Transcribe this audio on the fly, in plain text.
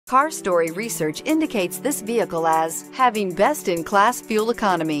Car Story research indicates this vehicle as having best-in-class fuel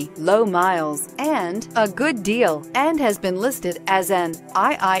economy, low miles, and a good deal, and has been listed as an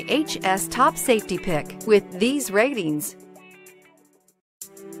IIHS top safety pick with these ratings.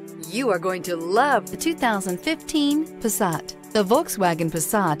 You are going to love the 2015 Passat. The Volkswagen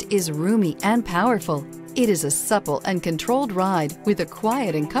Passat is roomy and powerful. It is a supple and controlled ride with a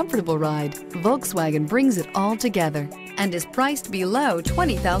quiet and comfortable ride. Volkswagen brings it all together and is priced below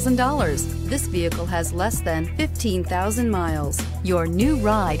 $20,000. This vehicle has less than 15,000 miles. Your new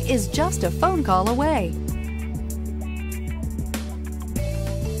ride is just a phone call away.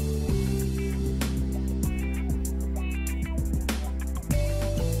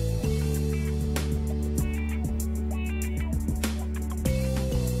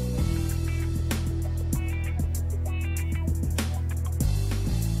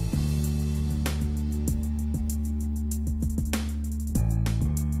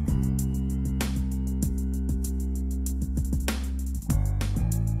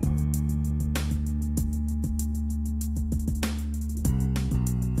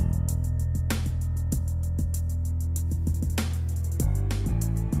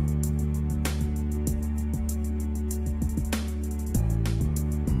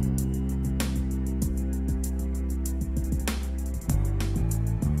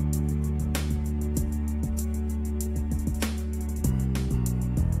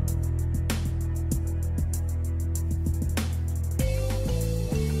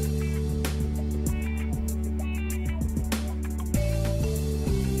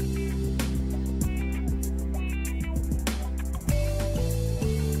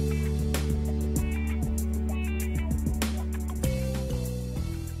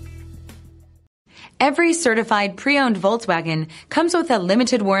 Every certified pre-owned Volkswagen comes with a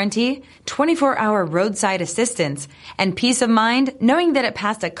limited warranty, 24-hour roadside assistance, and peace of mind knowing that it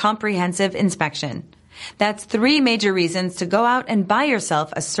passed a comprehensive inspection. That's 3 major reasons to go out and buy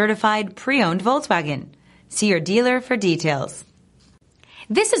yourself a certified pre-owned Volkswagen. See your dealer for details.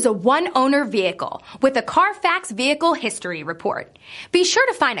 This is a one-owner vehicle with a Carfax Vehicle History Report. Be sure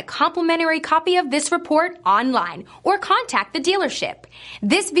to find a complimentary copy of this report online or contact the dealership.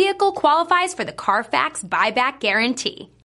 This vehicle qualifies for the Carfax Buyback Guarantee.